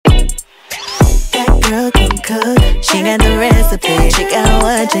cook. She got the recipe. She got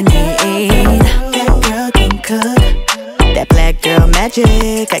what you need. That girl can cook. That black girl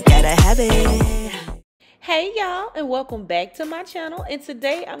magic. I gotta have it. Hey y'all, and welcome back to my channel. And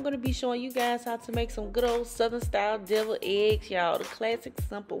today I'm going to be showing you guys how to make some good old southern style deviled eggs, y'all, the classic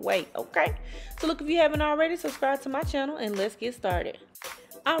simple way. Okay, so look, if you haven't already, subscribe to my channel and let's get started.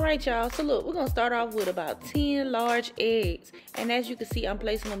 Alright y'all, so look, we're going to start off with about 10 large eggs. And as you can see, I'm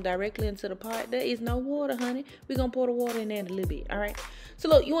placing them directly into the pot. There is no water, honey. We're going to pour the water in there in a little bit. Alright, so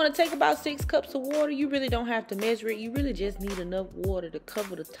look, you want to take about 6 cups of water. You really don't have to measure it. You really just need enough water to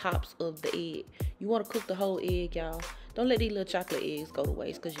cover the tops of the egg. You want to cook the whole egg, y'all. Don't let these little chocolate eggs go to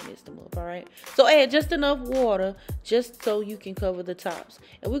waste because you messed them up, alright? So add just enough water just so you can cover the tops.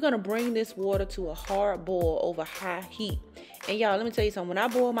 And we're going to bring this water to a hard boil over high heat. And y'all, let me tell you something. When I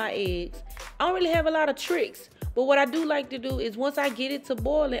boil my eggs, I don't really have a lot of tricks. But what I do like to do is once I get it to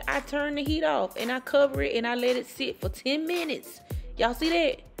boiling, I turn the heat off and I cover it and I let it sit for 10 minutes. Y'all see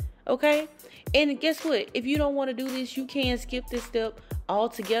that? Okay? And guess what? If you don't want to do this, you can skip this step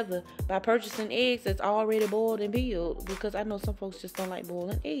altogether by purchasing eggs that's already boiled and peeled, because I know some folks just don't like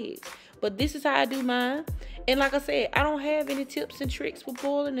boiling eggs. But this is how I do mine. And like I said, I don't have any tips and tricks for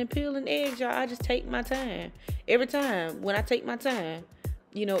boiling and peeling eggs, y'all. I just take my time. Every time when I take my time,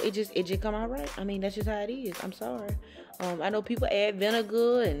 you know, it just come out right. I mean, that's just how it is. I'm sorry. I know people add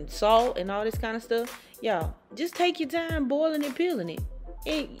vinegar and salt and all this kind of stuff. Y'all, just take your time boiling and peeling it.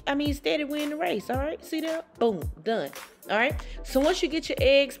 I mean, steady win the race, all right? See that? Boom, done. All right? So once you get your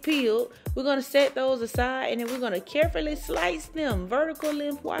eggs peeled, we're going to set those aside, and then we're going to carefully slice them vertical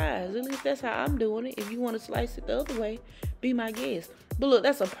lengthwise. At least that's how I'm doing it. If you want to slice it the other way, be my guest. But look,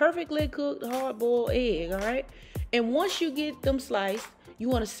 that's a perfectly cooked hard-boiled egg, all right? And once you get them sliced, you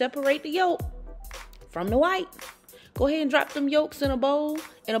want to separate the yolk from the white. Go ahead and drop them yolks in a bowl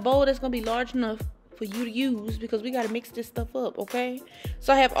that's going to be large enough for you to use, because we got to mix this stuff up, okay?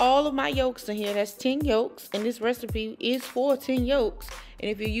 So I have all of my yolks in here. That's 10 yolks, and this recipe is for 10 yolks. And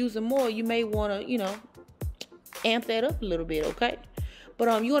if you're using more, you may want to, you know, amp that up a little bit, okay?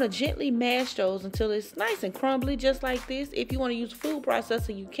 But you want to gently mash those until it's nice and crumbly, just like this. If you want to use a food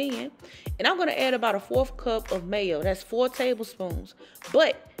processor, you can. And I'm going to add about a 1/4 cup of mayo. That's 4 tablespoons.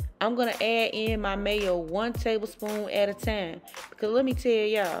 But I'm going to add in my mayo 1 tablespoon at a time. Because let me tell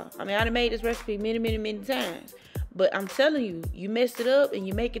y'all, I mean, I done made this recipe many times. But I'm telling you, you messed it up and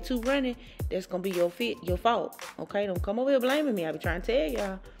you make it too runny, that's going to be your fault. Okay? Don't come over here blaming me. I be trying to tell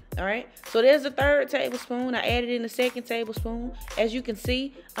y'all. All right? So there's the 3rd tablespoon. I added in the 2nd tablespoon. As you can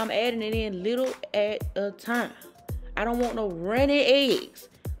see, I'm adding it in little at a time. I don't want no runny eggs.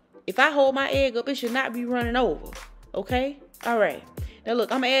 If I hold my egg up, it should not be running over. Okay? All right. Now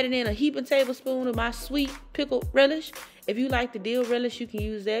look, I'm adding in a heaping tablespoon of my sweet pickled relish. If you like the dill relish, you can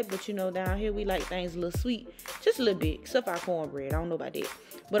use that. But you know, down here we like things a little sweet. Just a little bit, except for our cornbread. I don't know about that.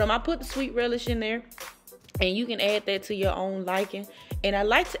 But I put the sweet relish in there. And you can add that to your own liking. And I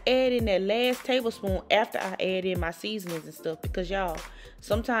like to add in that last tablespoon after I add in my seasonings and stuff. Because y'all,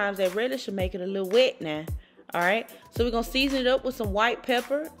 sometimes that relish will make it a little wet now. Alright, so we're going to season it up with some white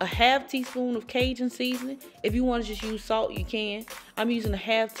pepper, a 1/2 teaspoon of Cajun seasoning. If you want to just use salt, you can. I'm using a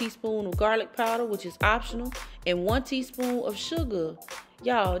 1/2 teaspoon of garlic powder, which is optional, and 1 teaspoon of sugar.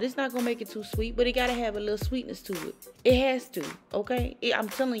 Y'all, this not going to make it too sweet, but it got to have a little sweetness to it. It has to, okay? I'm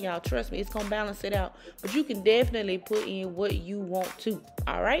telling y'all, trust me, it's going to balance it out. But you can definitely put in what you want to,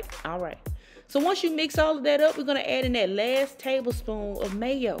 alright? Alright. So once you mix all of that up, we're going to add in that last tablespoon of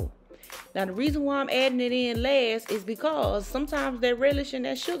mayo. Now, the reason why I'm adding it in last is because sometimes that relish and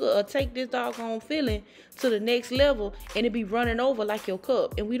that sugar will take this doggone filling to the next level and it be running over like your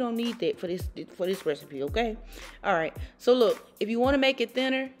cup. And we don't need that for this recipe, okay? All right. So, look, if you want to make it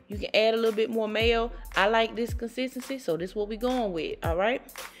thinner, you can add a little bit more mayo. I like this consistency, so this is what we're going with, all right?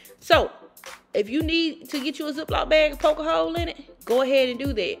 So, if you need to get you a Ziploc bag and poke a hole in it, go ahead and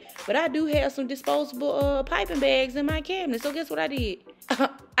do that. But I do have some disposable piping bags in my cabinet, so guess what I did?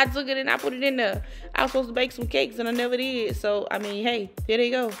 I took it and I put it in there. I was supposed to bake some cakes and I never did. So, I mean, hey, here they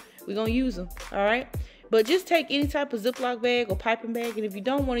go. We're going to use them, all right? But just take any type of Ziploc bag or piping bag. And if you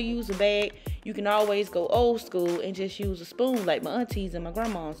don't want to use a bag, you can always go old school and just use a spoon like my aunties and my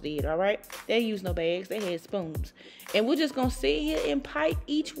grandmas did, all right? They used no bags. They had spoons. And we're just going to sit here and pipe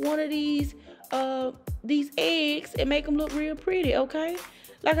each one of these eggs and make them look real pretty, okay?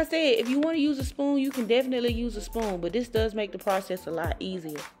 Like I said, if you want to use a spoon, you can definitely use a spoon. But this does make the process a lot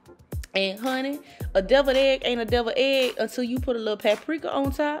easier. And honey, a deviled egg ain't a deviled egg until you put a little paprika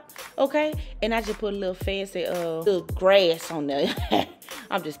on top, okay? And I just put a little fancy little grass on there.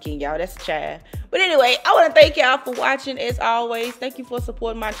 I'm just kidding, y'all. That's a child. But anyway, I want to thank y'all for watching as always. Thank you for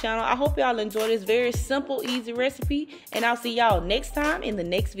supporting my channel. I hope y'all enjoy this very simple, easy recipe. And I'll see y'all next time in the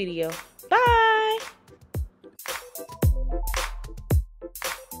next video. Bye.